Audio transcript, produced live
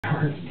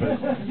but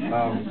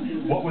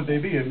what would they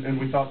be? And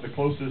we thought the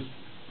closest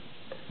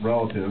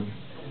relative,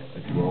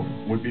 if you will,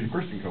 would be the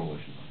Christian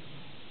Coalition.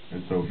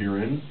 And so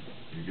herein,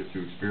 you get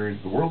to experience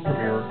the world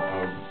premiere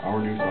of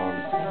our new song,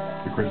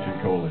 the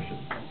Christian Coalition.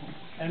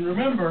 And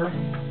remember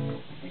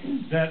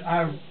that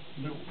I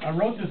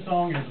wrote this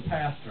song as a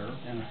pastor,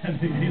 and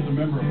he's a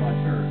member of my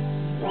church.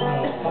 So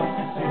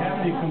if you have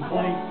any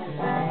complaints,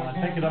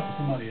 take it up with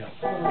somebody else.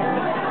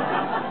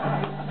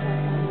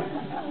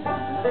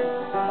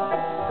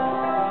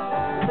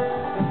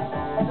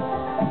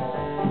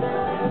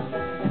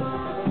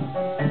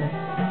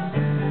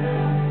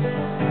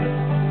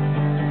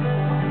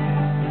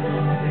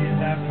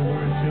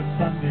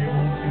 Sunday,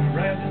 won't you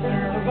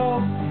register to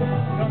vote?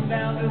 Come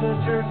down to the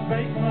church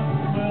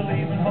basement, we'll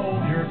even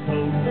hold your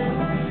coat.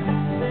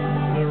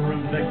 The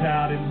room's decked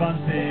out in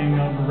bunting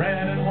of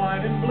red and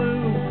white and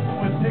blue,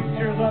 with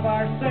pictures of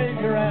our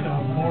Savior and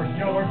of course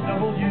George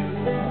W.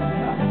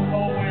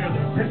 Oh, we're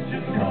the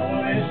Christian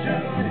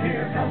Coalition,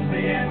 here comes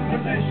the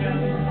inquisition.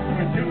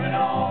 We're doing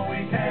all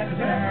we can to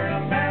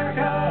turn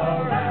America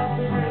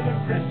around. We're the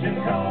Christian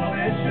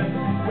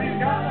Coalition, we've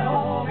got a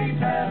holy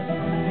task,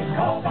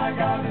 called by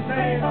God to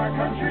save our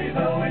country,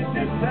 though it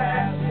didn't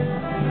pass.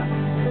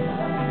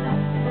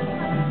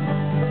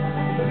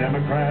 The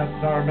Democrats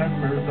are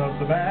members of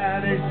the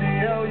bad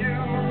ACLU.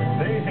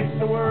 They hate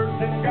the words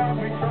 "In God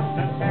We Trust"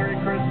 and "Merry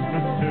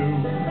Christmas" too.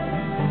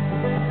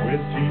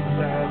 With Jesus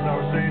as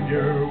our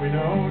Savior, we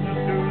know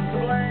just who's to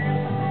blame.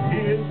 He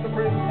is the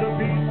Prince of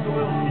Peace, so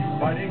we'll keep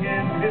fighting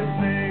in His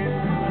name.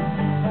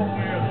 Oh,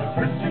 we're the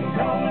Christian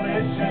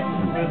Coalition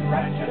with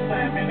righteous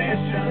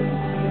ammunition.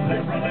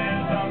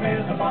 Liberalism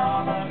is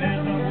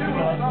abominism to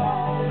us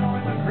all.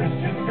 Join the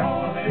Christian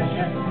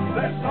Coalition,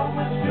 there's so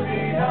much to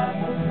be done.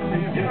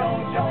 If you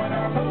don't join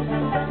our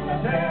movement, then the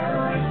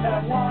terrorists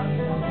have won.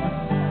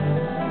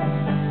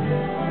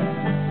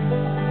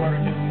 We're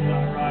getting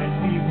the right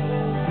people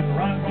to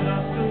run for the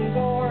school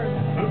board.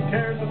 Who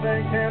cares if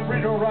they can't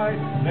read or write?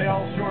 They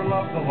all sure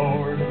love the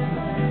Lord.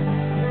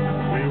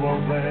 We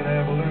won't let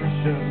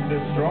evolution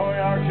destroy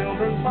our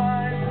children's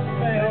minds.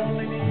 They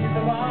only need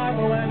the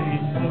Bible and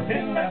each book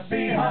in left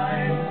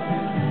behind.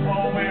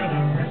 Oh, we're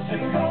the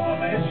Christian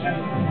Coalition,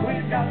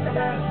 we've got the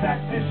best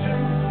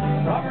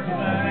tacticians. Robertson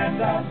and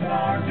Dawson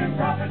are two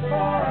prophets for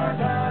our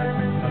time.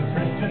 The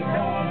Christian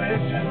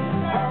Coalition,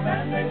 our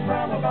mandate's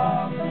from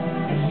above,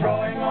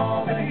 destroying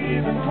all the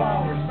heathens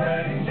while we're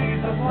spreading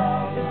Jesus'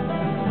 love.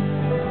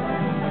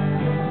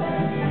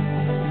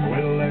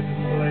 We'll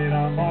legislate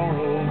our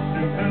morals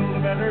to build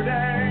a better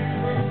day,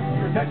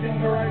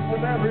 protecting the rights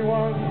of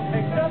everyone,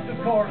 except of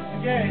course the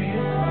gays.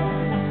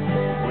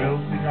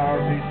 We'll seek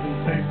our peace and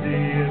safety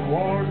in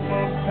wars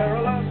most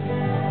perilous.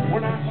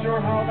 We're not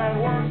sure how that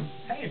works.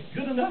 Hey, it's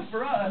good enough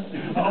for us.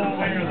 Oh,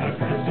 we're the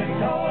Christian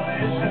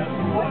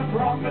Coalition. What's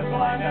wrong with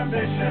blind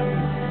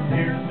ambition?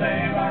 Here to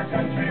save our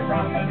country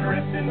from the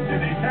drift into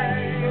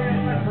decay.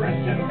 In the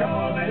Christian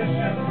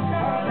Coalition,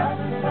 our life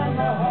is from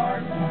the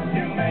heart.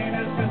 Humane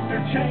as Mr.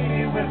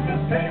 Cheney with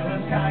his tail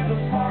is kind of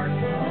smart.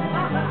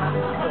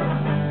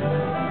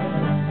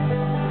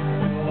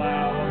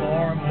 Allow a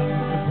Mormon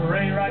to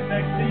parade right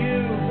next to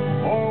you.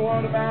 Or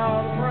what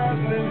about a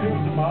president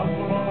who's a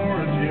Muslim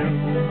or a Jew?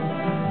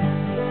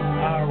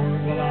 Our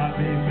work will not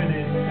be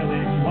finished till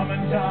each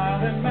woman,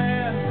 child, and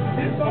man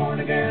is born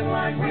again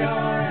like we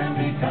are and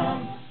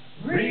become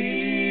Republican.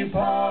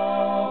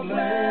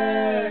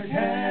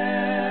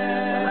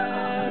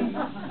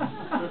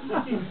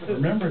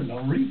 Remember, no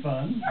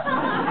refund.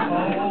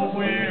 Oh,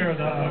 we're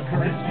the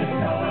Christian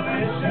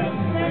Coalition.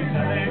 We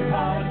save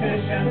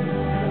politicians.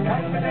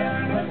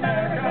 Confident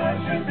America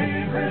should be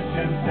a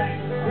Christian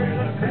state. We're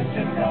the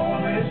Christian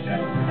Coalition,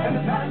 and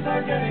the times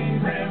are getting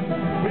grim.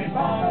 We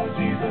follow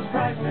Jesus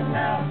Christ, and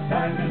now it's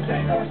time to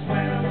sink or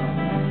swim.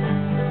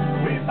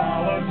 We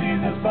follow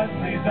Jesus, but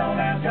please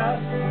don't ask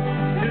us